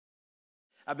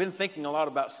I've been thinking a lot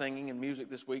about singing and music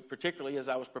this week, particularly as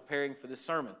I was preparing for this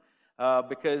sermon.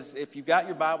 Because if you've got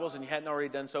your Bibles and you hadn't already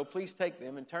done so, please take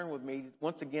them and turn with me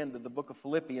once again to the book of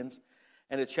Philippians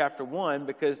and to chapter 1,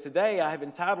 because today I have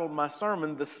entitled my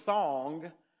sermon, The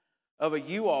Song of a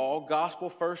You All Gospel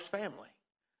First Family.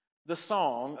 The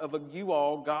Song of a You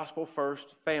All Gospel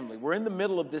First Family. We're in the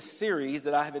middle of this series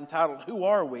that I have entitled, Who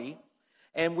Are We?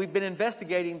 And we've been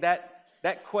investigating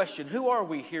that question, who are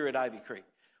we here at Ivy Creek?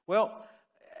 Well,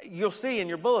 you'll see in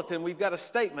your bulletin, we've got a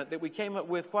statement that we came up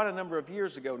with quite a number of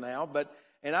years ago now,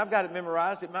 and I've got it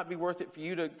memorized. It might be worth it for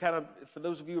you to for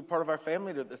those of you who are part of our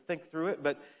family, to think through it.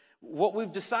 But what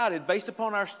we've decided, based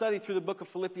upon our study through the book of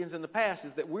Philippians in the past,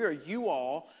 is that we are you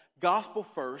all, gospel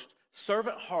first,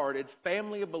 servant-hearted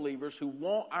family of believers who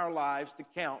want our lives to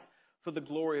count for the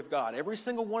glory of God. Every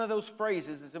single one of those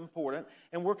phrases is important,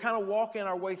 and we're kind of walking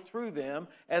our way through them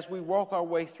as we walk our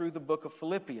way through the book of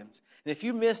Philippians. And if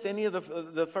you missed any of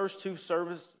the first two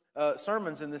sermons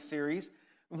in this series,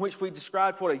 in which we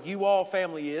described what a you all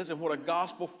family is and what a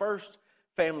gospel first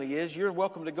family is, you're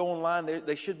welcome to go online.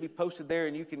 They should be posted there,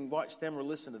 and you can watch them or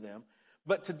listen to them.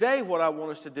 But today what I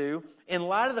want us to do, in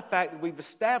light of the fact that we've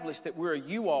established that we're a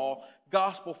you all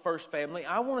gospel first family,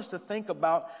 I want us to think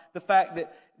about the fact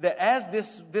that as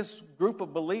this group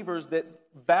of believers that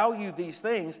value these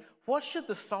things, what should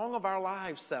the song of our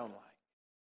lives sound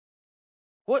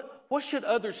like? What should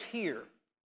others hear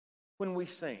when we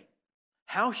sing?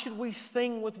 How should we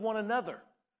sing with one another?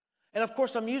 And of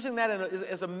course, I'm using that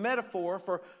as a metaphor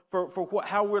for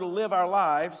how we're to live our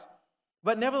lives.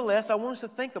 But nevertheless, I want us to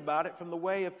think about it from the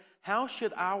way of how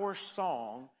should our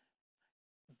song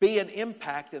be an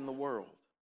impact in the world?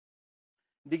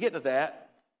 To get to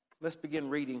that, let's begin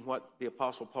reading what the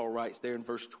Apostle Paul writes there in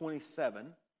verse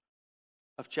 27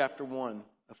 of chapter 1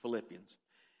 of Philippians.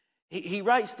 He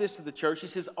writes this to the church. He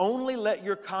says, "Only let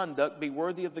your conduct be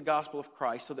worthy of the gospel of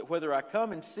Christ, so that whether I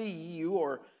come and see you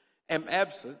or am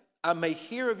absent, I may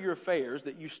hear of your affairs,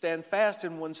 that you stand fast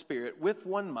in one spirit, with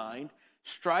one mind,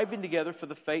 striving together for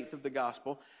the faith of the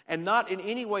gospel, and not in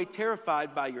any way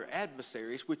terrified by your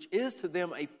adversaries, which is to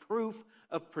them a proof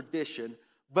of perdition,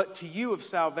 but to you of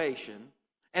salvation,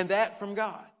 and that from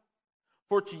God.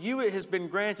 For to you it has been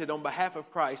granted on behalf of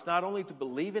Christ not only to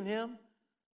believe in him,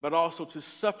 but also to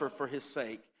suffer for his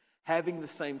sake, having the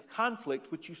same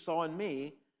conflict which you saw in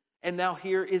me, and now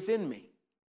here is in me.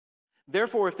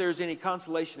 Therefore, if there is any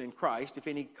consolation in Christ, if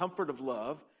any comfort of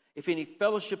love, if any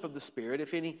fellowship of the Spirit,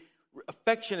 if any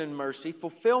affection and mercy,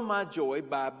 fulfill my joy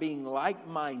by being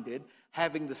like-minded,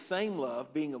 having the same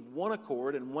love, being of one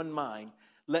accord and one mind.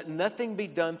 Let nothing be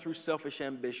done through selfish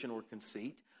ambition or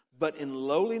conceit, but in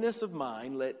lowliness of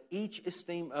mind, let each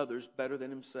esteem others better than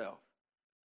himself.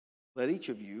 Let each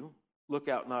of you look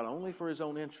out not only for his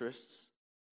own interests,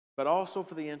 but also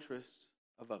for the interests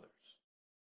of others."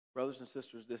 Brothers and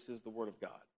sisters, this is the word of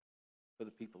God for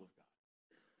the people of God.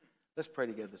 Let's pray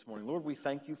together this morning. Lord, we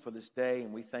thank you for this day,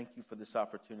 and we thank you for this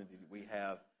opportunity that we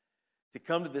have to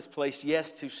come to this place,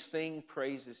 yes, to sing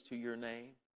praises to your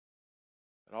name,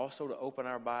 but also to open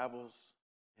our Bibles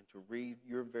and to read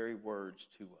your very words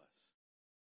to us.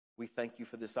 We thank you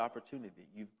for this opportunity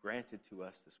that you've granted to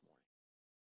us this morning.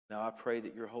 Now I pray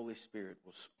that your Holy Spirit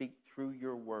will speak through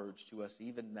your words to us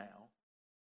even now,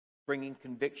 bringing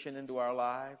conviction into our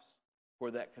lives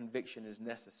where that conviction is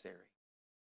necessary,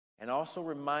 and also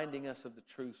reminding us of the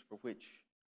truths for which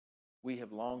we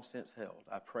have long since held.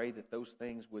 I pray that those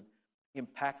things would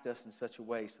impact us in such a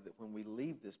way so that when we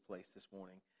leave this place this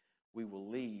morning, we will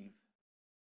leave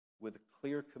with a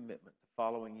clear commitment to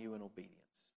following you in obedience.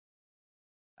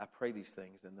 I pray these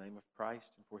things in the name of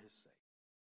Christ and for his sake.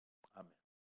 Amen.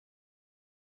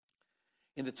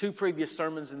 In the two previous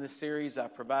sermons in this series, I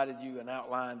provided you an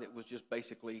outline that was just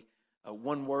basically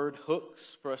one word,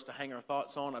 hooks, for us to hang our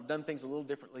thoughts on. I've done things a little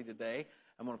differently today.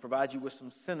 I'm going to provide you with some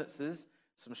sentences,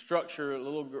 some structure a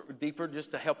little deeper,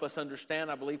 just to help us understand,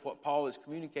 I believe, what Paul is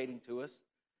communicating to us,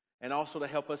 and also to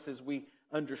help us as we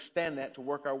understand that, to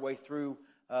work our way through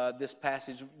this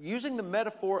passage, using the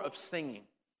metaphor of singing.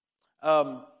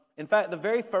 In fact, the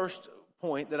very first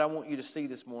point that I want you to see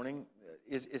this morning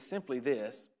is simply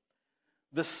this: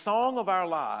 the song of our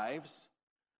lives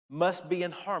must be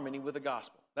in harmony with the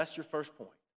gospel. That's your first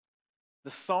point. The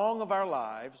song of our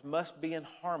lives must be in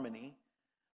harmony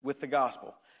with the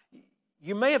gospel.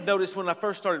 You may have noticed when I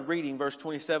first started reading verse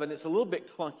 27, it's a little bit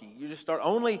clunky. You just start,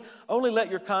 only let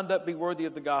your conduct be worthy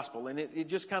of the gospel. And it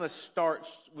just kind of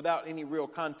starts without any real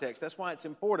context. That's why it's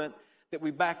important that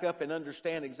we back up and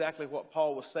understand exactly what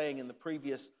Paul was saying in the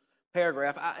previous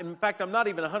paragraph. In fact, I'm not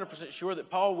even 100% sure that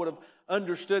Paul would have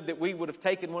understood that we would have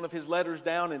taken one of his letters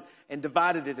down and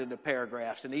divided it into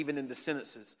paragraphs and even into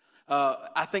sentences.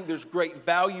 I think there's great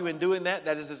value in doing that.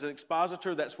 That is, as an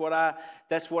expositor, that's what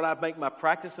I make my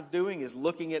practice of doing, is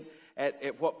looking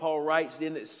at what Paul writes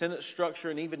in its sentence structure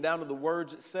and even down to the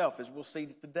words itself, as we'll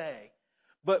see today.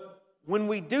 But when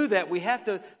we do that, we have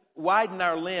to widen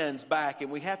our lens back,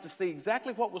 and we have to see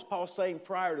exactly what was Paul saying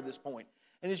prior to this point.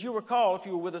 And as you recall, if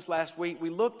you were with us last week, we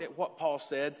looked at what Paul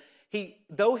said.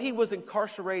 Though he was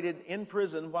incarcerated in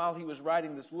prison while he was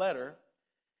writing this letter,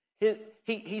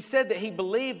 he said that he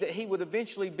believed that he would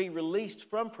eventually be released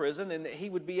from prison and that he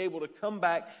would be able to come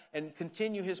back and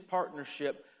continue his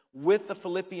partnership with the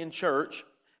Philippian church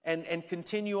and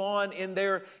continue on in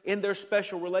their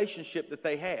special relationship that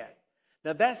they had.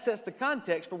 Now that sets the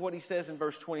context for what he says in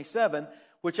verse 27,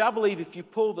 which I believe if you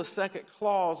pull the second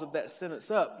clause of that sentence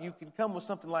up, you can come with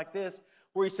something like this,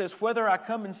 where he says, whether I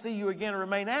come and see you again or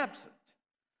remain absent,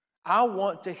 I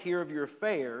want to hear of your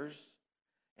affairs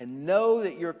and know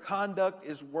that your conduct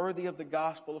is worthy of the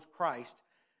gospel of Christ,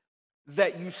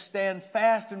 that you stand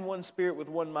fast in one spirit with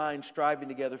one mind, striving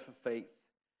together for faith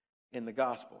in the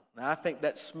gospel. Now, I think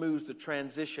that smooths the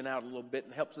transition out a little bit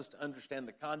and helps us to understand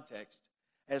the context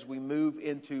as we move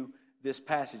into this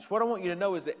passage. What I want you to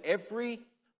know is that every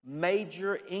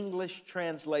major English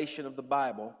translation of the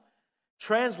Bible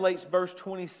translates verse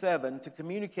 27 to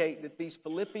communicate that these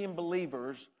Philippian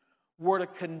believers were to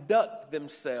conduct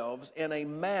themselves in a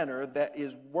manner that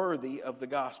is worthy of the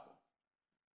gospel.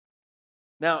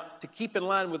 Now, to keep in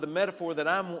line with the metaphor that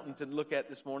I'm wanting to look at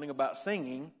this morning about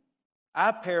singing,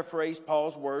 I paraphrase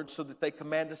Paul's words so that they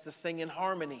command us to sing in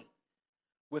harmony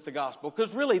with the gospel.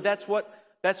 Because really, that's what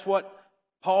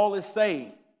Paul is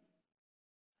saying.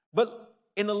 But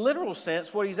in a literal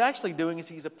sense, what he's actually doing is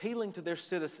he's appealing to their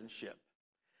citizenship.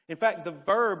 In fact, the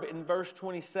verb in verse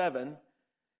 27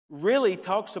 really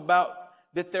talks about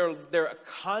that their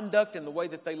conduct and the way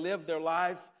that they live their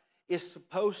life is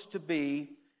supposed to be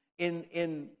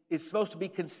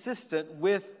consistent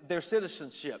with their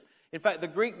citizenship. In fact, the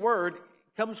Greek word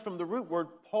comes from the root word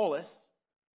polis,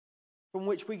 from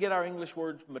which we get our English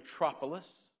words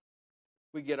metropolis,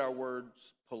 we get our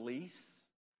words police,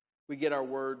 we get our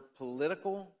word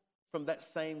political from that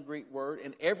same Greek word,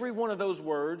 and every one of those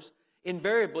words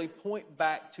invariably point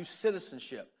back to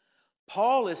citizenship.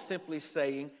 Paul is simply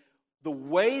saying the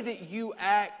way that you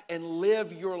act and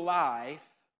live your life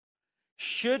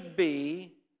should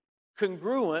be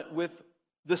congruent with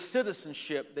the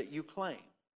citizenship that you claim.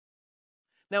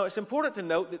 Now, it's important to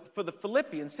note that for the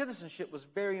Philippians, citizenship was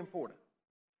very important.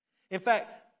 In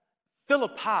fact,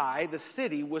 Philippi, the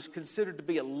city, was considered to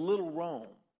be a little Rome.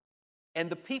 And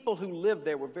the people who lived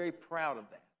there were very proud of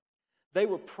that. They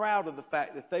were proud of the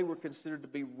fact that they were considered to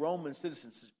be Roman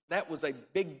citizens. That was a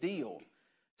big deal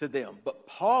to them. But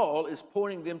Paul is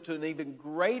pointing them to an even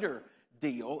greater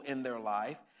deal in their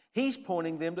life. He's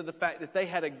pointing them to the fact that they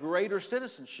had a greater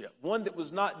citizenship, one that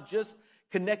was not just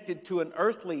connected to an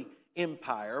earthly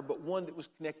empire, but one that was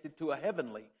connected to a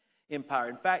heavenly empire.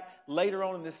 In fact, later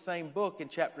on in this same book, in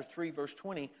chapter 3, verse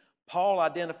 20, Paul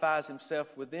identifies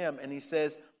himself with them, and he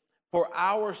says, "For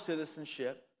our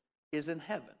citizenship is in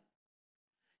heaven."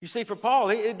 You see, for Paul,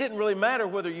 it didn't really matter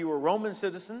whether you were a Roman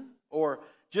citizen or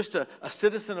just a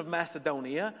citizen of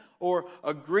Macedonia or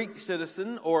a Greek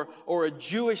citizen or a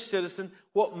Jewish citizen.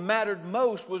 What mattered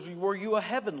most was, were you a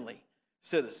heavenly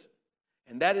citizen?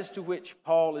 And that is to which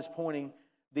Paul is pointing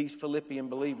these Philippian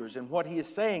believers. And what he is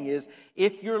saying is,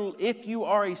 if you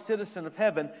are a citizen of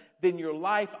heaven, then your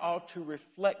life ought to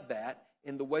reflect that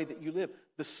in the way that you live.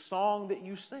 The song that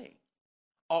you sing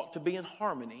ought to be in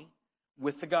harmony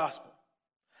with the gospel.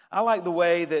 I like the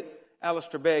way that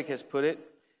Alistair Begg has put it.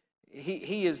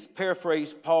 He has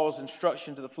paraphrased Paul's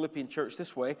instruction to the Philippian church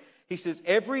this way. He says,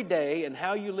 every day in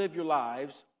how you live your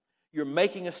lives, you're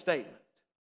making a statement.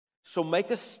 So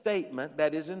make a statement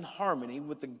that is in harmony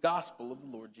with the gospel of the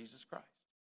Lord Jesus Christ.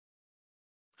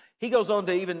 He goes on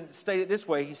to even state it this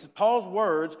way. He says, Paul's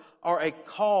words are a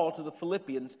call to the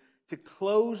Philippians to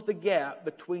close the gap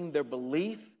between their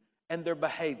belief and their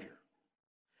behavior.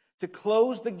 To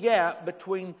close the gap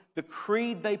between the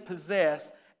creed they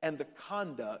possess and the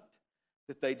conduct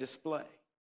that they display.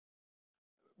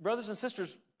 Brothers and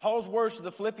sisters, Paul's words to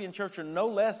the Philippian church are no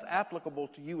less applicable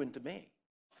to you and to me.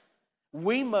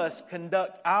 We must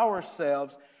conduct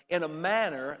ourselves in a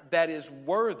manner that is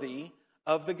worthy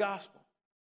of the gospel.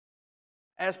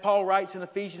 As Paul writes in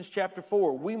Ephesians chapter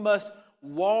 4, we must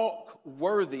walk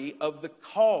worthy of the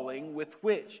calling with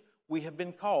which we have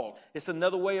been called. It's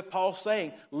another way of Paul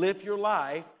saying, live your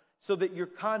life so that your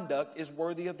conduct is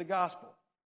worthy of the gospel.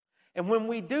 And when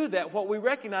we do that, what we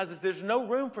recognize is there's no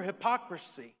room for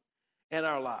hypocrisy in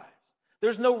our lives.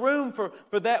 There's no room for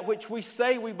that which we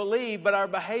say we believe, but our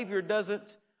behavior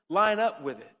doesn't line up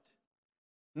with it.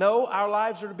 No, our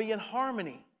lives are to be in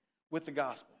harmony with the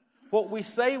gospel. What we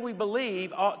say we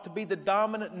believe ought to be the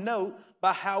dominant note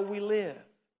by how we live.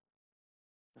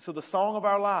 So the song of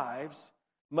our lives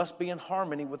must be in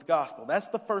harmony with the gospel. That's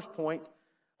the first point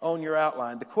on your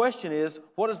outline. The question is,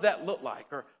 what does that look like?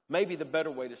 Or maybe the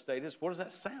better way to state it is, what does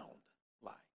that sound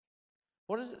like?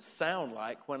 What does it sound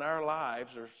like when our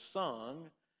lives are sung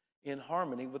in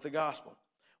harmony with the gospel?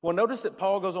 Well, notice that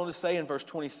Paul goes on to say in verse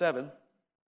 27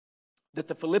 that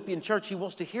the Philippian church, he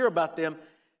wants to hear about them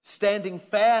standing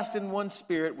fast in one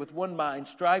spirit with one mind,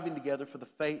 striving together for the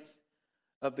faith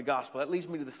of the gospel. That leads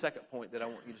me to the second point that I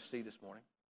want you to see this morning.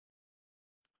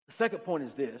 The second point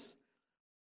is this.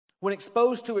 When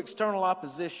exposed to external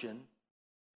opposition,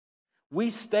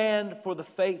 we stand for the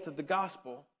faith of the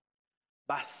gospel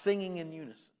by singing in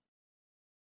unison.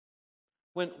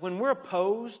 When we're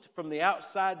opposed from the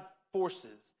outside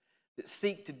forces that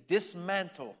seek to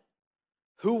dismantle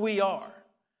who we are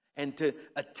and to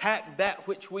attack that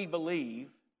which we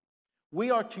believe, we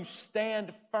are to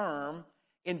stand firm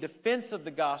in defense of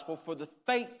the gospel for the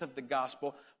faith of the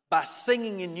gospel by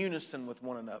singing in unison with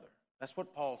one another. That's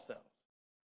what Paul says.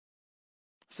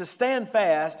 So stand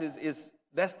fast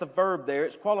that's the verb there.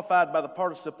 It's qualified by the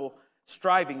participle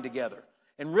striving together.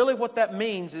 And really what that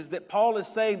means is that Paul is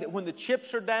saying that when the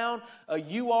chips are down,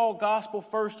 you all gospel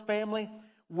first family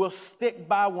will stick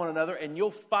by one another and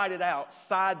you'll fight it out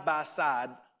side by side,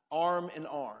 arm in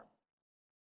arm.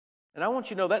 And I want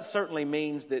you to know that certainly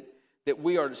means that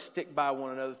we are to stick by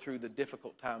one another through the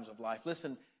difficult times of life.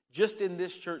 Listen, just in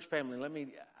this church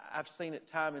family, I've seen it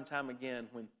time and time again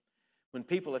when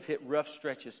people have hit rough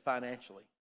stretches financially.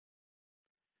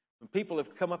 When people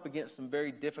have come up against some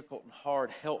very difficult and hard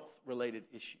health-related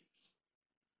issues.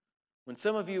 When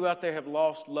some of you out there have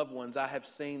lost loved ones, I have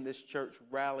seen this church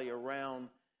rally around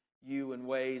you in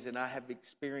ways, and I have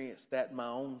experienced that in my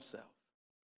own self.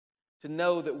 To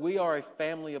know that we are a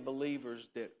family of believers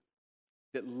that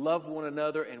love one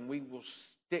another, and we will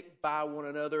stick by one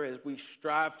another as we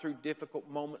strive through difficult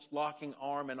moments, locking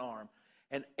arm in arm.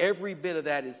 And every bit of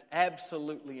that is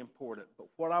absolutely important. But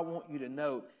what I want you to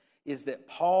note is that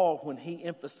Paul, when he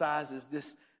emphasizes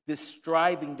this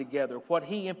striving together, what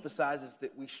he emphasizes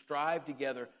that we strive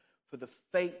together for the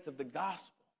faith of the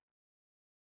gospel.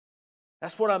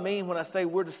 That's what I mean when I say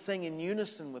we're to sing in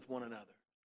unison with one another.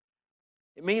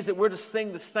 It means that we're to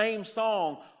sing the same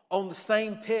song on the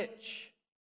same pitch.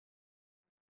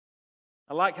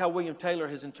 I like how William Taylor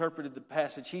has interpreted the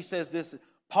passage. He says this: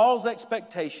 Paul's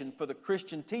expectation for the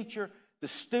Christian teacher, the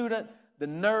student, the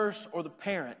nurse, or the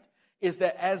parent is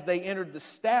that as they entered the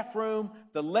staff room,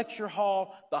 the lecture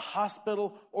hall, the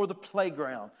hospital, or the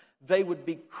playground, they would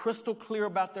be crystal clear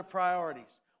about their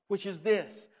priorities, which is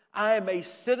this: I am a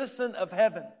citizen of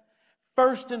heaven,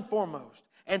 first and foremost.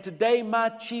 And today my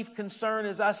chief concern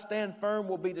as I stand firm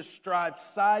will be to strive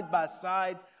side by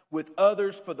side with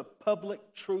others for the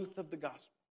public truth of the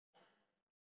gospel.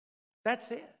 That's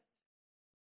it.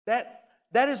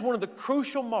 That is one of the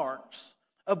crucial marks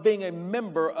of being a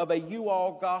member of a you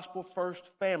all gospel first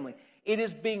family. It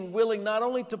is being willing not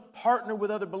only to partner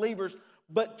with other believers,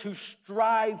 but to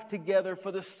strive together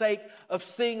for the sake of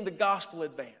seeing the gospel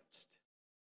advanced.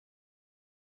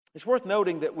 It's worth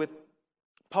noting that with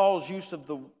Paul's use of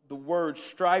the word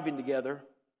striving together,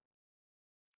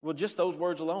 well, just those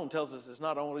words alone tells us it's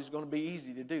not always going to be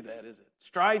easy to do that, is it?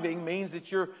 Striving means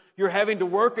that you're having to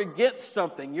work against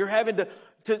something. You're having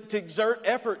to exert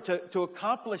effort to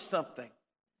accomplish something.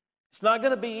 It's not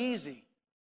going to be easy.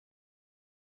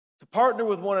 To partner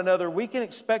with one another, we can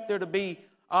expect there to be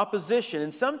opposition,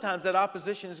 and sometimes that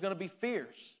opposition is going to be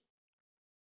fierce.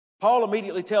 Paul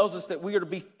immediately tells us that we are to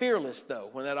be fearless, though,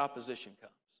 when that opposition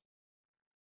comes.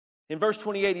 In verse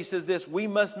 28, he says this: we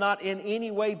must not in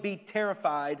any way be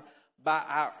terrified by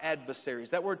our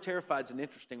adversaries. That word terrified is an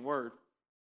interesting word.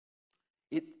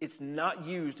 It's not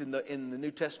used in the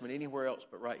New Testament anywhere else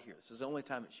but right here. This is the only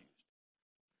time it's used.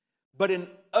 But in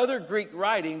other Greek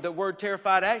writing, the word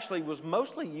terrified actually was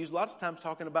mostly used lots of times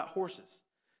talking about horses.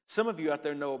 Some of you out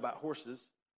there know about horses.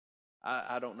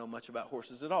 I don't know much about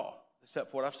horses at all,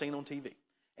 except for what I've seen on TV.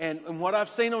 And what I've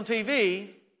seen on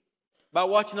TV by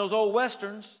watching those old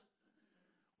westerns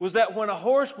was that when a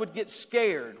horse would get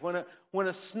scared, when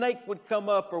a snake would come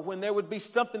up, or when there would be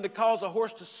something to cause a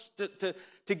horse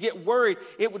to get worried,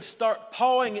 it would start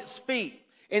pawing its feet,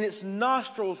 and its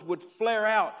nostrils would flare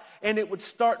out, and it would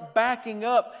start backing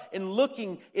up and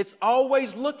looking. It's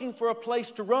always looking for a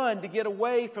place to run to get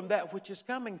away from that which is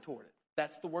coming toward it.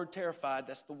 That's the word terrified.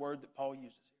 That's the word that Paul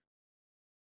uses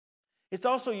here. It's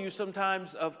also used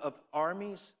sometimes of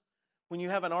armies. When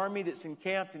you have an army that's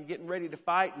encamped and getting ready to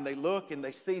fight, and they look and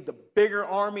they see the bigger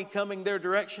army coming their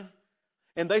direction,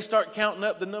 and they start counting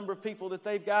up the number of people that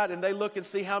they've got, and they look and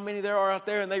see how many there are out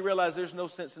there, and they realize there's no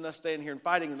sense in us staying here and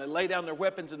fighting, and they lay down their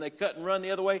weapons and they cut and run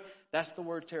the other way. That's the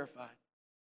word terrified.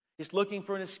 It's looking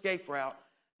for an escape route.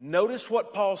 Notice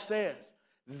what Paul says.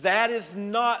 That is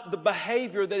not the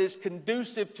behavior that is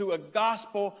conducive to a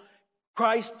gospel,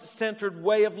 Christ-centered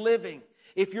way of living.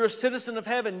 If you're a citizen of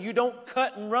heaven, you don't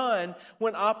cut and run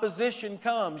when opposition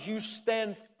comes. You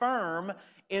stand firm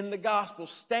in the gospel.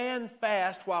 Stand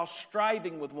fast while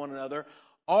striving with one another,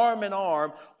 arm in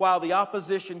arm, while the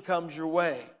opposition comes your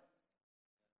way.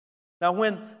 Now,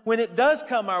 when it does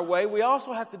come our way, we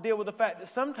also have to deal with the fact that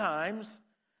sometimes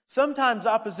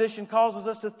opposition causes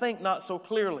us to think not so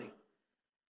clearly.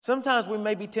 Sometimes we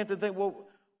may be tempted to think, well,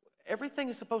 everything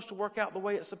is supposed to work out the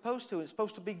way it's supposed to. It's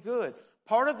supposed to be good.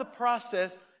 Part of the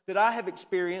process that I have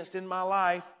experienced in my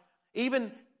life,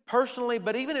 even personally,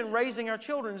 but even in raising our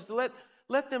children, is to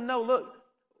let them know, look,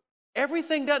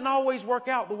 everything doesn't always work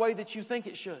out the way that you think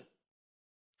it should.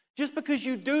 Just because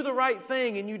you do the right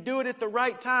thing and you do it at the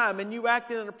right time and you act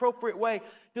in an appropriate way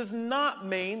does not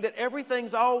mean that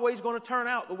everything's always going to turn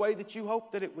out the way that you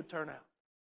hope that it would turn out.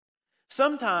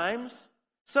 Sometimes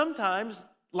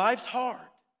life's hard.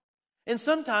 And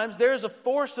sometimes there's a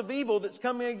force of evil that's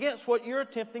coming against what you're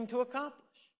attempting to accomplish.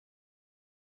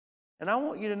 And I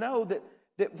want you to know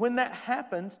that when that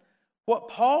happens, what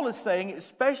Paul is saying,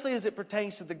 especially as it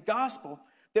pertains to the gospel,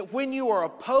 that when you are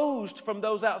opposed from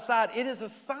those outside, it is a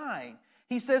sign.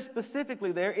 He says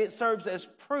specifically there, it serves as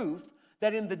proof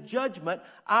that in the judgment,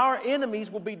 our enemies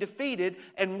will be defeated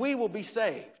and we will be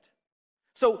saved.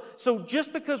 So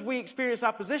just because we experience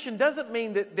opposition doesn't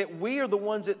mean that we are the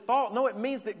ones at fault. No, it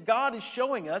means that God is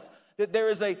showing us that there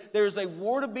is a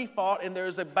war to be fought and there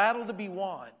is a battle to be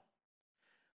won.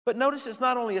 But notice it's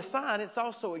not only a sign, it's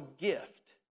also a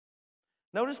gift.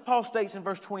 Notice Paul states in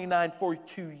verse 29, for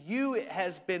to you it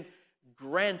has been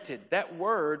granted. That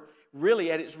word really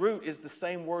at its root is the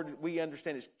same word that we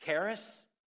understand as charis,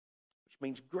 which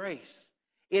means grace.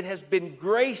 It has been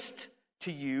graced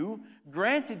to you,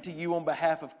 granted to you on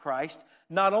behalf of Christ,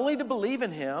 not only to believe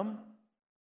in Him,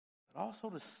 but also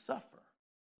to suffer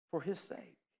for His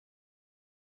sake.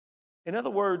 In other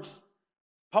words,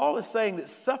 Paul is saying that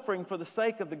suffering for the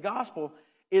sake of the gospel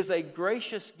is a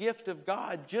gracious gift of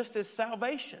God, just as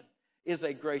salvation is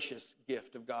a gracious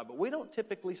gift of God. But we don't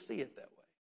typically see it that way.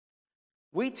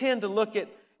 We tend to look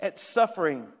at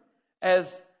suffering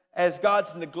as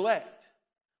God's neglect.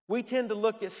 We tend to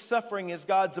look at suffering as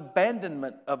God's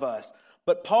abandonment of us.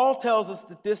 But Paul tells us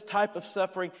that this type of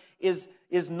suffering is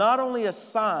not only a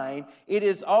sign, it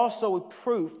is also a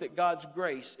proof that God's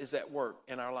grace is at work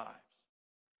in our lives.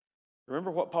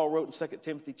 Remember what Paul wrote in 2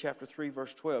 Timothy chapter 3,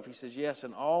 verse 12. He says, yes,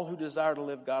 and all who desire to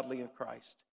live godly in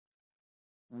Christ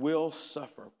will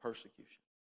suffer persecution.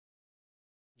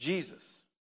 Jesus,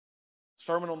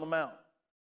 Sermon on the Mount,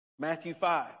 Matthew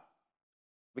 5.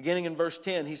 Beginning in verse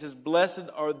 10, he says, blessed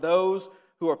are those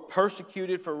who are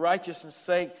persecuted for righteousness'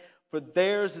 sake, for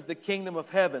theirs is the kingdom of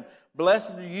heaven.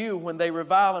 Blessed are you when they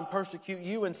revile and persecute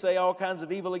you and say all kinds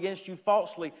of evil against you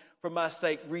falsely for my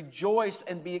sake. Rejoice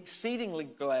and be exceedingly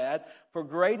glad, for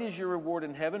great is your reward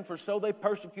in heaven, for so they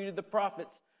persecuted the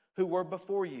prophets who were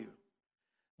before you.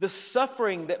 The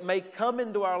suffering that may come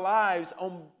into our lives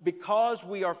because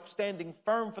we are standing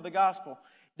firm for the gospel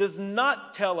does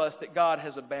not tell us that God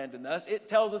has abandoned us. It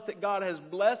tells us that God has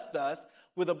blessed us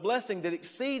with a blessing that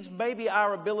exceeds maybe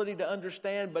our ability to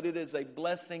understand, but it is a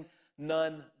blessing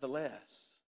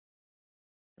nonetheless.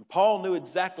 And Paul knew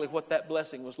exactly what that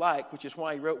blessing was like, which is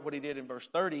why he wrote what he did in verse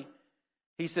 30.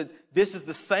 He said, this is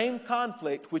the same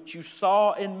conflict which you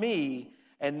saw in me,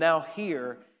 and now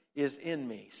here is in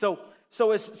me. So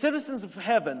as citizens of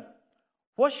heaven,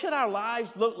 what should our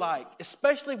lives look like,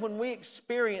 especially when we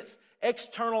experience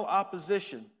external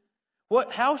opposition?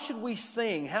 How should we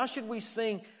sing? How should we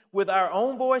sing with our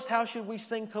own voice? How should we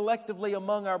sing collectively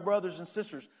among our brothers and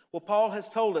sisters? Well, Paul has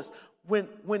told us,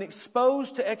 when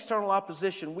exposed to external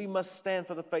opposition, we must stand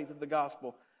for the faith of the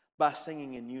gospel by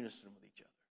singing in unison with each other.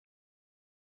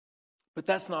 But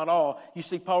that's not all. You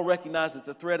see, Paul recognized that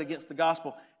the threat against the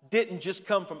gospel didn't just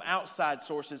come from outside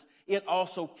sources. It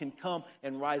also can come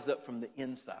and rise up from the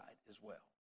inside as well.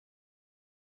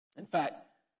 In fact,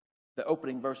 the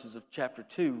opening verses of chapter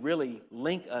 2 really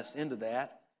link us into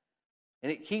that.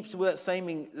 And it keeps with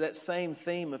that same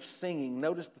theme of singing.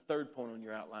 Notice the third point on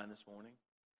your outline this morning.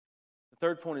 The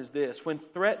third point is this. When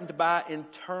threatened by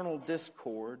internal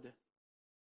discord,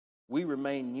 we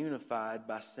remain unified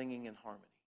by singing in harmony.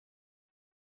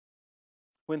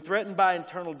 When threatened by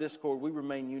internal discord, we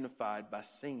remain unified by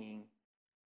singing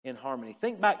in harmony.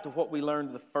 Think back to what we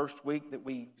learned the first week that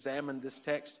we examined this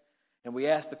text, and we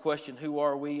asked the question, who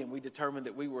are we? And we determined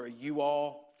that we were a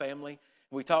you-all family.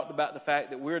 And we talked about the fact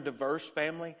that we're a diverse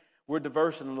family. We're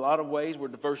diverse in a lot of ways. We're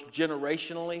diverse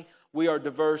generationally. We are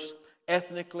diverse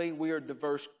ethnically. We are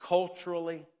diverse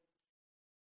culturally.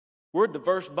 We're a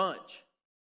diverse bunch.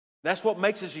 That's what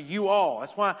makes us a you-all.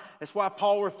 That's why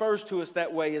Paul refers to us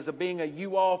that way, as being a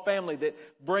you-all family that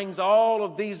brings all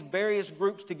of these various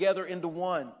groups together into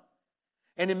one.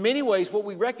 And in many ways, what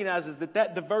we recognize is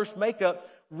that diverse makeup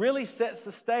really sets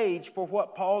the stage for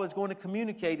what Paul is going to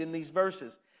communicate in these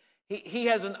verses. He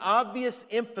has an obvious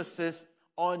emphasis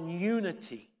on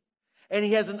unity. And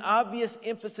he has an obvious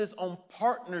emphasis on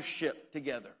partnership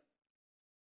together.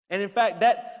 And in fact,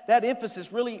 that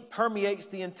emphasis really permeates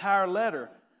the entire letter.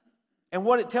 And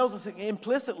what it tells us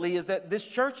implicitly is that this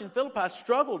church in Philippi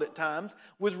struggled at times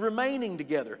with remaining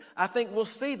together. I think we'll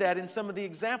see that in some of the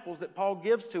examples that Paul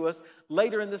gives to us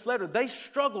later in this letter. They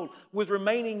struggled with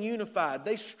remaining unified.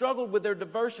 They struggled with their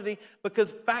diversity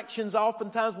because factions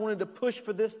oftentimes wanted to push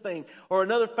for this thing, or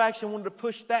another faction wanted to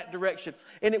push that direction.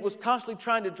 And it was constantly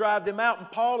trying to drive them out,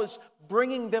 and Paul is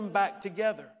bringing them back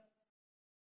together.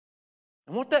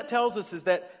 And what that tells us is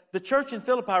that the church in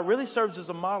Philippi really serves as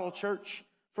a model church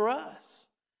for us.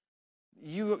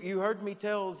 You heard me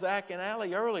tell Zach and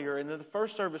Allie earlier in the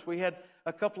first service, we had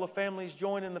a couple of families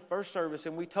join in the first service,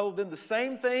 and we told them the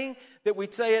same thing that we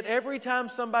say it every time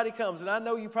somebody comes. And I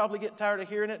know you probably get tired of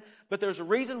hearing it, but there's a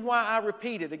reason why I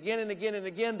repeat it again and again and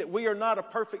again, that we are not a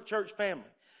perfect church family.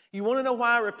 You want to know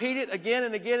why I repeat it again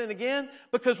and again and again?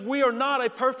 Because we are not a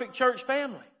perfect church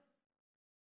family.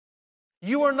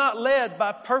 You are not led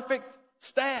by perfect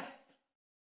staff.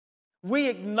 We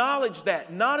acknowledge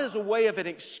that, not as a way of an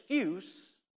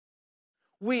excuse.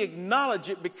 We acknowledge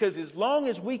it because as long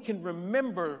as we can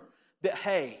remember that,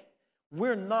 hey,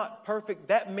 we're not perfect,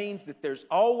 that means that there's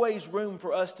always room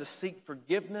for us to seek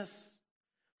forgiveness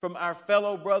from our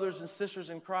fellow brothers and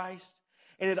sisters in Christ.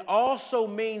 And it also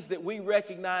means that we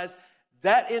recognize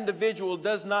that individual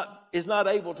is not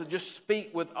able to just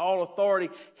speak with all authority.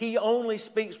 He only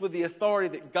speaks with the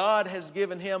authority that God has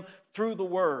given him through the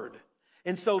Word.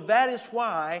 And so that is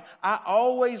why I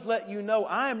always let you know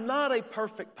I am not a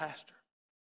perfect pastor.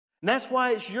 And that's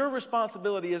why it's your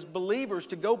responsibility as believers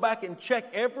to go back and check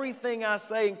everything I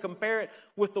say and compare it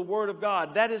with the Word of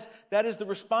God. That is the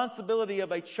responsibility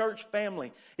of a church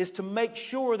family, is to make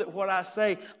sure that what I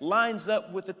say lines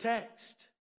up with the text.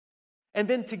 And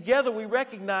then together we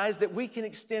recognize that we can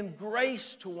extend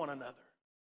grace to one another.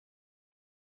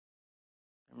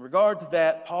 In regard to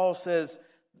that, Paul says,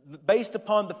 based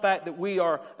upon the fact that we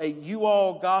are a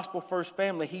you-all gospel-first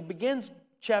family, he begins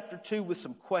chapter 2 with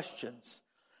some questions.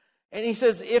 And he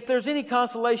says, if there's any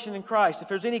consolation in Christ, if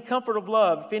there's any comfort of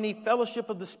love, if any fellowship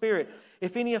of the Spirit,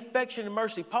 if any affection and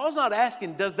mercy. Paul's not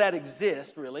asking, does that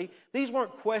exist, really? These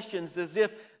weren't questions as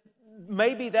if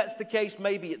maybe that's the case,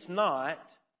 maybe it's not.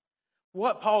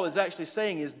 What Paul is actually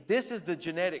saying is this is the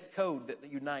genetic code that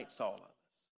unites all of us.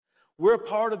 We're a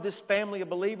part of this family of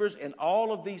believers, and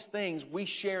all of these things we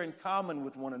share in common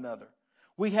with one another.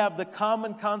 We have the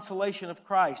common consolation of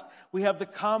Christ. We have the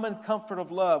common comfort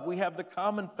of love. We have the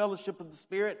common fellowship of the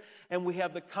Spirit, and we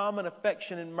have the common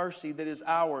affection and mercy that is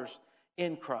ours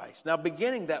in Christ. Now,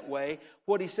 beginning that way,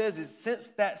 what he says is, since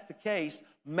that's the case,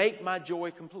 make my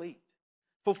joy complete.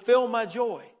 Fulfill my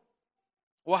joy.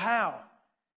 Well, how?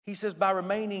 He says, by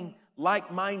remaining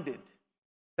like-minded.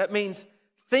 That means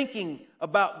thinking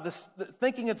of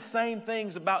the same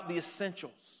things about the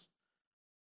essentials.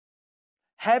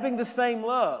 Having the same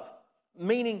love,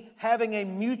 meaning having a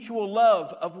mutual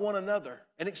love of one another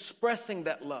and expressing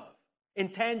that love in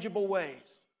tangible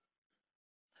ways.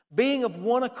 Being of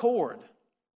one accord.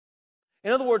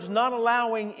 In other words, not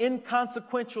allowing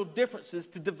inconsequential differences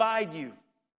to divide you.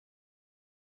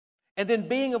 And then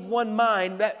being of one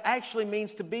mind, that actually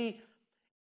means to be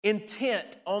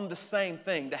intent on the same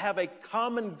thing, to have a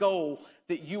common goal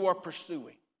that you are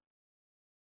pursuing.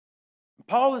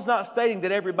 Paul is not stating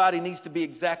that everybody needs to be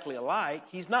exactly alike.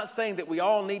 He's not saying that we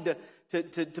all need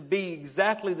to be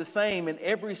exactly the same in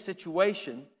every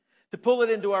situation. To pull it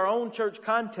into our own church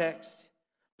context,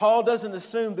 Paul doesn't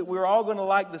assume that we're all going to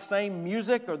like the same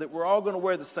music, or that we're all going to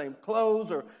wear the same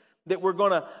clothes, or that we're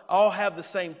going to all have the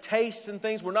same tastes and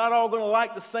things. We're not all going to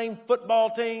like the same football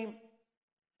team.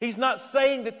 He's not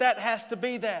saying that has to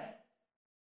be that.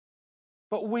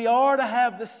 But we are to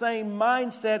have the same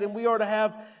mindset, and we are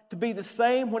to be the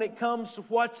same when it comes to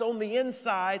what's on the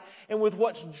inside and with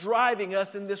what's driving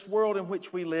us in this world in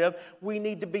which we live. We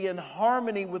need to be in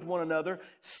harmony with one another,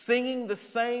 singing the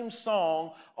same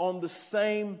song on the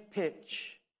same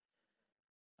pitch.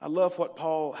 I love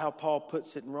how Paul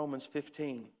puts it in Romans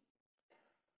 15,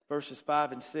 verses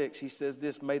 5 and 6. He says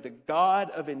this, "May the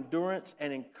God of endurance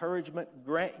and encouragement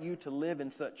grant you to live in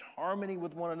such harmony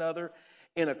with one another,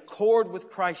 in accord with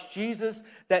Christ Jesus,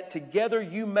 that together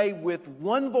you may with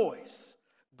one voice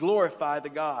glorify the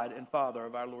God and Father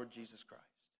of our Lord Jesus Christ."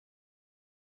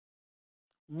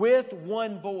 With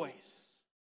one voice.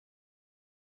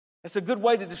 That's a good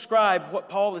way to describe what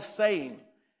Paul is saying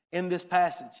in this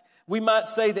passage. We might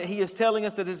say that he is telling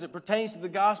us that as it pertains to the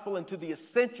gospel and to the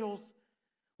essentials,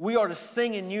 we are to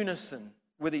sing in unison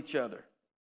with each other.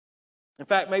 In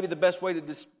fact, maybe the best way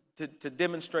to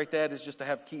demonstrate that is just to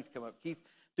have Keith come up. Keith,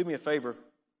 do me a favor.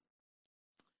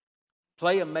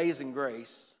 Play Amazing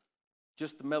Grace,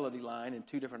 just the melody line in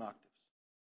 2 different octaves.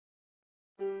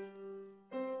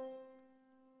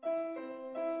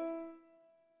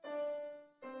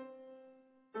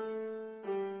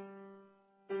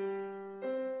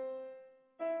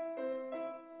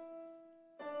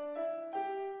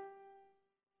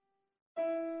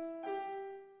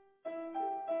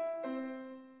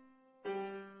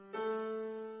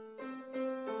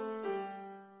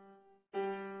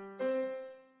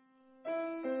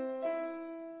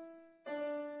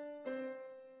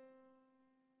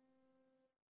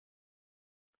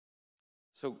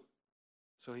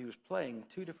 So he was playing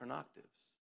 2 different octaves,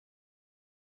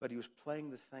 but he was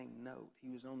playing the same note. He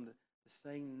was on the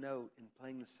same note and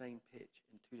playing the same pitch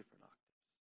in 2 different octaves.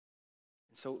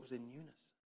 And so it was in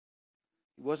unison.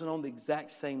 He wasn't on the exact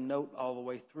same note all the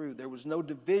way through. There was no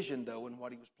division, though, in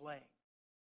what he was playing.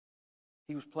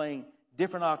 He was playing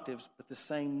different octaves, but the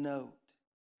same note.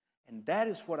 And that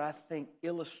is what I think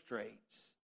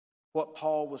illustrates what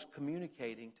Paul was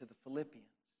communicating to the Philippians.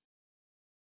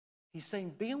 He's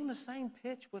saying, be on the same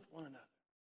pitch with one another.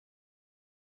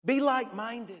 Be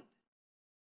like-minded.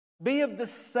 Be of the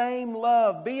same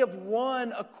love. Be of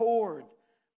one accord.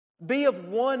 Be of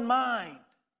one mind.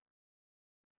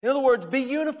 In other words, be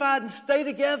unified and stay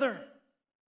together.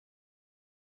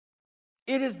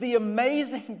 It is the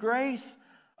amazing grace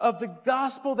of the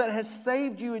gospel that has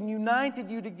saved you and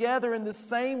united you together in the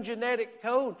same genetic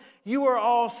code. You are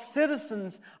all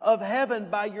citizens of heaven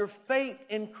by your faith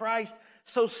in Christ.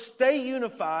 So stay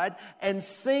unified and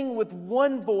sing with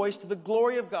one voice to the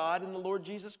glory of God and the Lord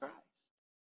Jesus Christ.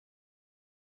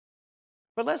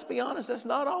 But let's be honest, that's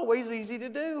not always easy to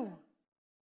do.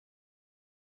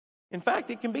 In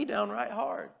fact, it can be downright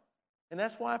hard. And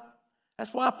that's why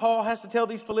Paul has to tell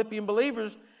these Philippian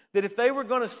believers that if they were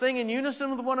going to sing in unison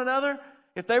with one another,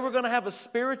 if they were going to have a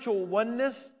spiritual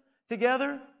oneness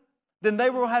together, then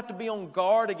they will have to be on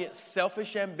guard against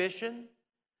selfish ambition.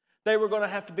 They were going to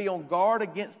have to be on guard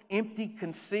against empty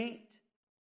conceit.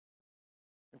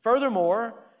 And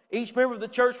furthermore, each member of the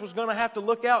church was going to have to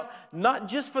look out not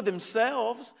just for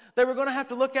themselves, they were going to have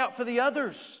to look out for the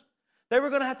others. They were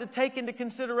going to have to take into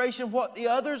consideration what the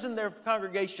others in their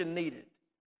congregation needed.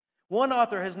 One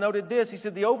author has noted this. He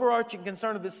said, the overarching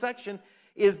concern of this section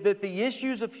is that the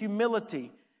issues of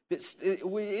humility,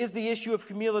 is the issue of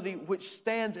humility which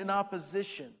stands in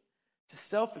opposition to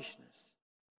selfishness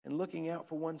and looking out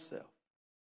for oneself.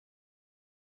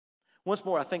 Once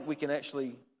more, I think we can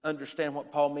actually understand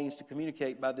what Paul means to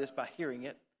communicate by this by hearing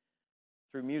it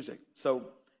through music. So,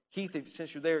 Keith,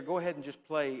 since you're there, go ahead and just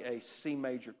play a C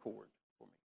major chord for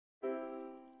me.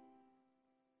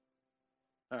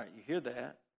 All right, you hear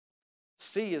that?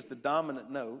 C is the dominant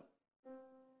note,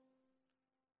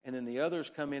 and then the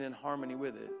others come in harmony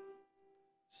with it.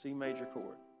 C major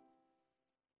chord.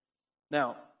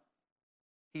 Now,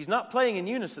 he's not playing in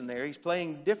unison there. He's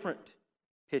playing different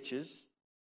pitches.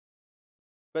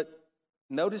 But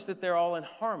notice that they're all in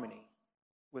harmony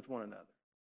with one another.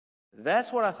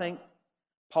 That's what I think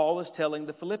Paul is telling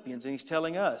the Philippians, and he's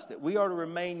telling us that we are to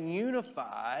remain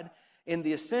unified in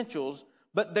the essentials,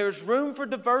 but there's room for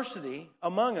diversity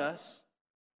among us.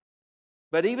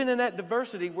 But even in that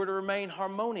diversity, we're to remain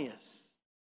harmonious.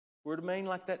 We're to remain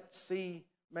like that C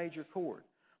major chord.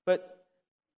 But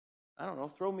I don't know,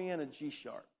 throw me in a G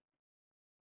sharp.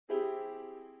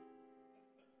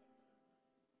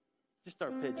 Just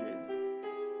start arpeggiating.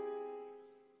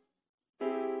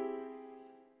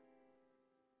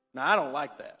 Now, I don't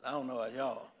like that. I don't know about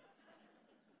y'all.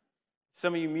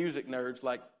 Some of you music nerds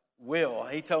like Will,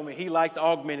 he told me he liked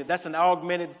augmented. That's an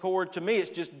augmented chord. To me,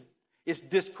 it's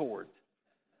discord.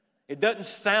 It doesn't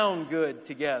sound good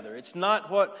together. It's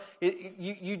not what,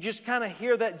 you just kind of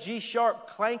hear that G sharp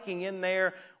clanking in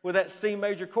there with that C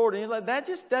major chord. And you're like, that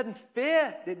just doesn't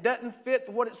fit. It doesn't fit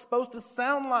what it's supposed to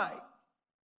sound like.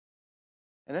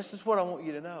 And this is what I want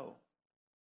you to know.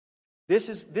 This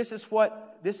is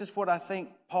what I think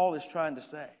Paul is trying to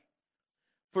say.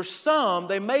 For some,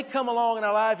 they may come along in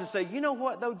our lives and say, you know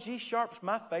what, though, G sharp's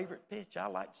my favorite pitch. I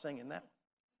like singing that one.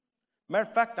 Matter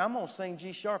of fact, I'm going to sing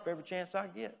G sharp every chance I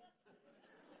get.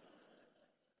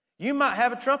 You might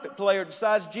have a trumpet player that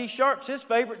decides G sharp's his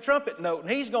favorite trumpet note,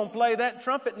 and he's going to play that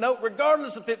trumpet note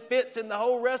regardless if it fits in the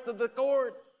whole rest of the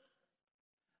chord.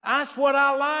 That's what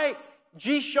I like.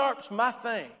 G sharp's my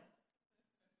thing.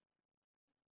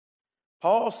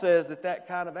 Paul says that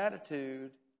kind of attitude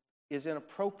is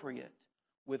inappropriate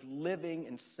with living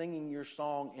and singing your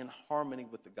song in harmony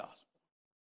with the gospel.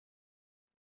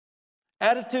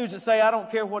 Attitudes that say, I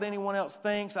don't care what anyone else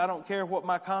thinks. I don't care what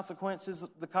the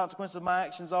consequences of my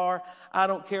actions are. I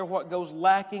don't care what goes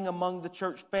lacking among the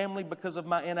church family because of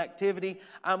my inactivity.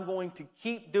 I'm going to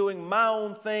keep doing my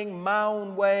own thing, my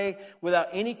own way, without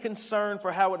any concern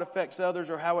for how it affects others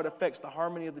or how it affects the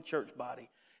harmony of the church body.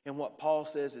 And what Paul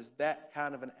says is that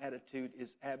kind of an attitude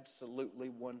is absolutely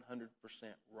 100%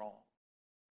 wrong.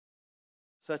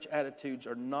 Such attitudes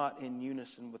are not in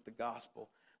unison with the gospel.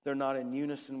 They're not in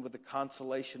unison with the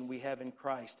consolation we have in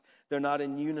Christ. They're not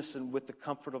in unison with the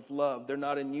comfort of love. They're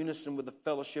not in unison with the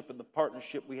fellowship and the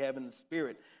partnership we have in the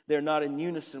Spirit. They're not in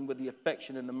unison with the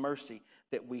affection and the mercy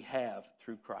that we have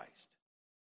through Christ.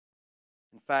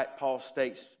 In fact, Paul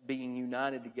states being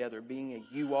united together, being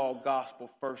a you-all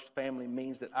gospel first family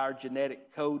means that our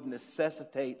genetic code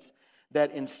necessitates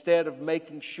that instead of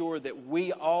making sure that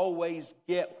we always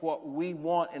get what we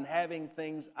want and having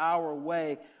things our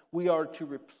way, we are to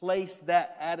replace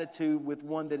that attitude with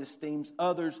one that esteems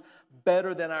others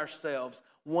better than ourselves,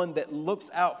 one that looks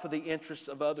out for the interests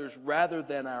of others rather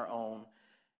than our own.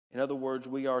 In other words,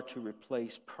 we are to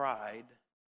replace pride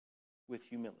with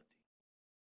humility.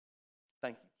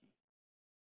 Thank you, Keith.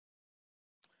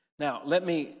 Now, let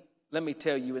me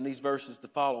tell you in these verses to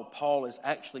follow, Paul is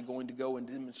actually going to go and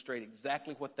demonstrate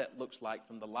exactly what that looks like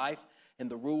from the life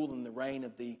and the rule and the reign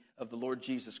of the Lord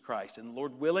Jesus Christ. And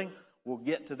Lord willing, we'll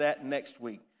get to that next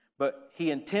week. But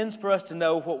he intends for us to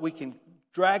know what we can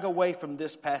drag away from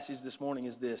this passage this morning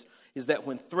is that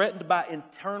when threatened by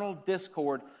internal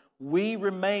discord, we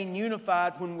remain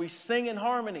unified when we sing in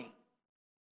harmony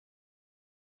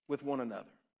with one another.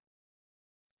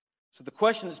 So the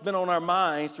question that's been on our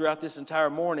minds throughout this entire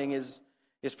morning is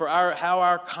for how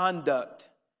our conduct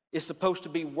is supposed to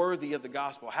be worthy of the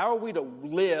gospel. How are we to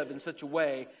live in such a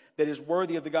way that is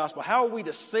worthy of the gospel? How are we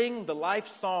to sing the life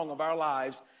song of our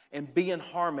lives and be in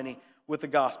harmony with the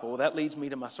gospel? Well, that leads me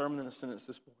to my sermon in a sentence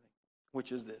this morning,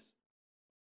 which is this.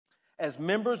 As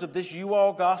members of this you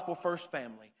all gospel first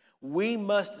family, we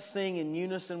must sing in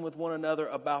unison with one another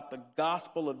about the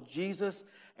gospel of Jesus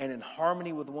and in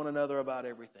harmony with one another about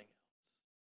everything.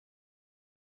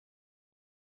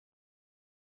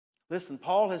 Listen,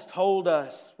 Paul has told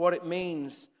us what it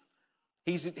means.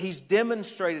 He's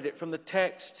demonstrated it from the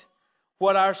text,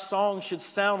 what our song should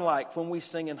sound like when we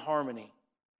sing in harmony.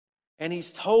 And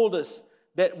he's told us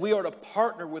that we are to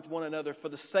partner with one another for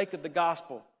the sake of the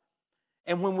gospel.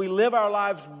 And when we live our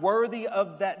lives worthy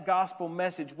of that gospel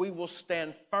message, we will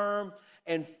stand firm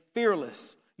and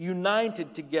fearless,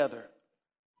 united together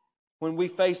when we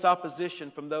face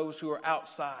opposition from those who are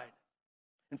outside.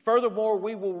 And furthermore,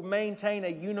 we will maintain a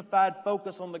unified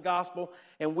focus on the gospel,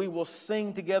 and we will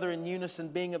sing together in unison,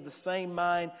 being of the same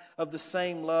mind, of the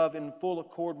same love, in full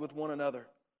accord with one another.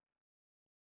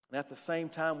 And at the same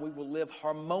time, we will live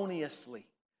harmoniously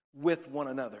with one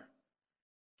another,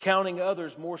 counting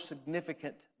others more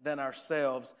significant than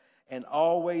ourselves, and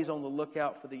always on the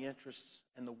lookout for the interests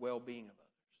and the well-being of others.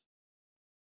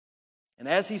 And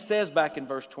as he says back in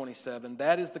verse 27,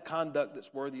 that is the conduct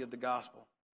that's worthy of the gospel.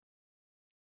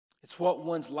 It's what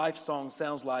one's life song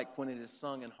sounds like when it is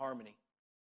sung in harmony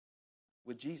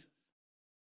with Jesus.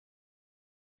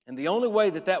 And the only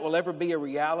way that will ever be a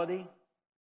reality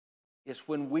is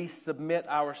when we submit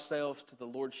ourselves to the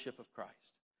lordship of Christ.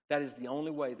 That is the only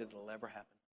way that it'll ever happen.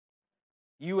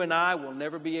 You and I will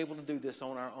never be able to do this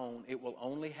on our own. It will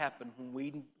only happen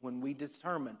when we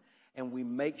determine and we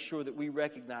make sure that we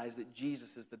recognize that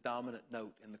Jesus is the dominant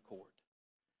note in the chord.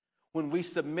 When we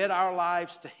submit our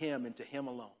lives to Him and to Him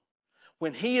alone.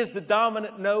 When He is the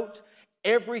dominant note,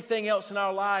 everything else in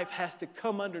our life has to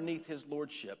come underneath His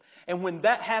lordship. And when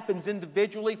that happens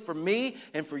individually for me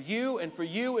and for you and for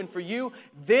you and for you,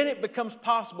 then it becomes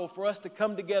possible for us to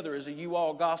come together as a you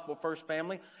all gospel first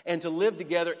family and to live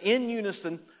together in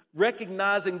unison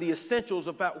recognizing the essentials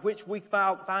about which we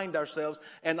find ourselves,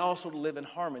 and also to live in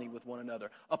harmony with one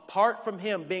another. Apart from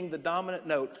Him being the dominant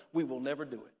note, we will never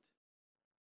do it.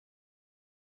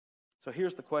 So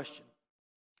here's the question.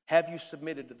 Have you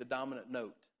submitted to the dominant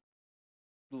note,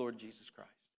 the Lord Jesus Christ?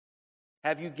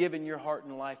 Have you given your heart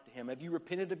and life to Him? Have you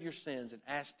repented of your sins and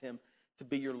asked Him to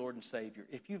be your Lord and Savior?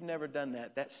 If you've never done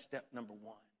that, that's step number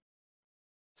one.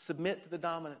 Submit to the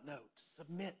dominant note.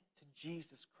 Submit to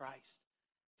Jesus Christ,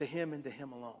 to Him and to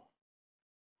Him alone.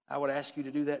 I would ask you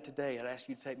to do that today. I'd ask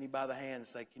you to take me by the hand and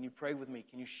say, can you pray with me?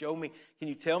 Can you show me? Can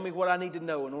you tell me what I need to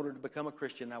know in order to become a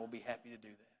Christian? I will be happy to do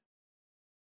that.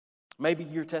 Maybe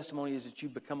your testimony is that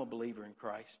you've become a believer in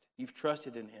Christ. You've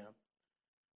trusted in Him.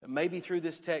 But maybe through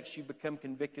this text you become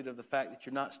convicted of the fact that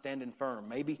you're not standing firm.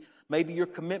 Maybe your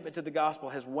commitment to the gospel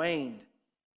has waned.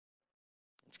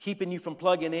 It's keeping you from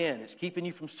plugging in. It's keeping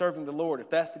you from serving the Lord. If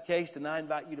that's the case, then I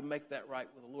invite you to make that right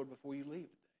with the Lord before you leave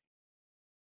today.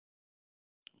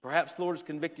 Perhaps the Lord has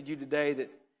convicted you today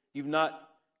that you've not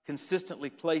consistently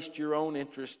placed your own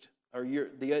interest or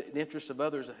the interests of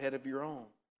others ahead of your own.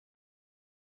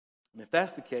 And if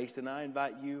that's the case, then I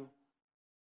invite you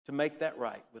to make that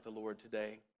right with the Lord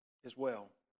today as well,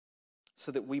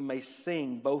 so that we may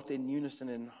sing both in unison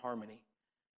and in harmony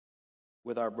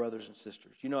with our brothers and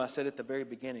sisters. You know, I said at the very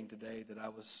beginning today that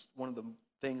one of the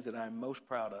things that I'm most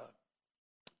proud of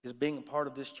is being a part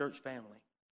of this church family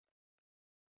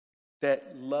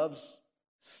that loves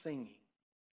singing,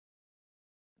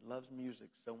 loves music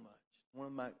so much. One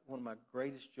of my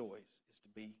greatest joys is to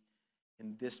be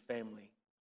in this family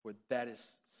where that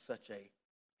is such a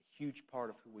huge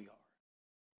part of who we are.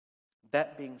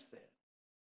 That being said,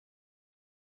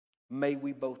 may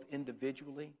we both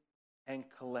individually and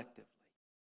collectively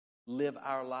live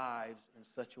our lives in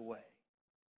such a way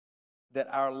that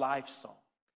our life song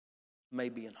may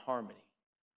be in harmony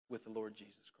with the Lord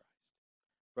Jesus Christ.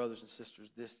 Brothers and sisters,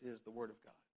 this is the Word of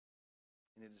God,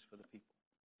 and it is for the people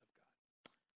of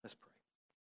God. Let's pray.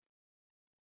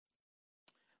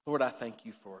 Lord, I thank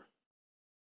you for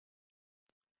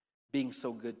being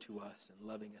so good to us and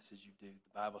loving us as you do.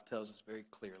 The Bible tells us very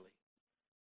clearly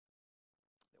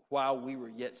that while we were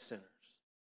yet sinners,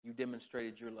 you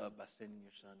demonstrated your love by sending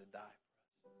your Son to die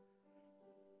for us.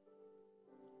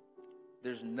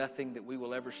 There's nothing that we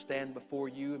will ever stand before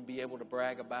you and be able to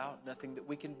brag about, nothing that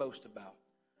we can boast about.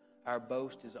 Our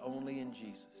boast is only in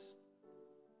Jesus.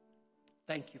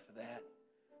 Thank you for that.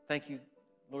 Thank you,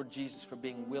 Lord Jesus, for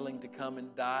being willing to come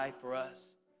and die for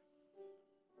us.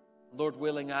 Lord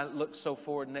willing, I look so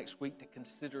forward next week to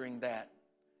considering that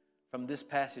from this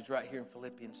passage right here in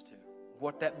Philippians 2,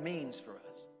 what that means for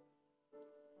us.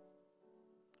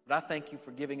 But I thank you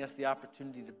for giving us the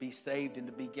opportunity to be saved and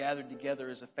to be gathered together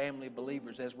as a family of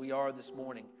believers as we are this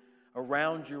morning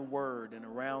around your word and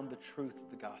around the truth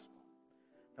of the gospel.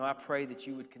 Now I pray that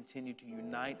you would continue to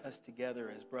unite us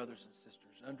together as brothers and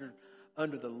sisters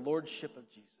under the lordship of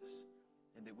Jesus,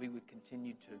 and that we would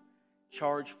continue to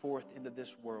charge forth into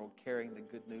this world carrying the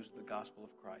good news of the gospel of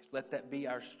Christ. Let that be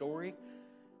our story.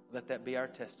 Let that be our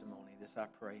testimony. This I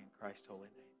pray in Christ's holy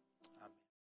name.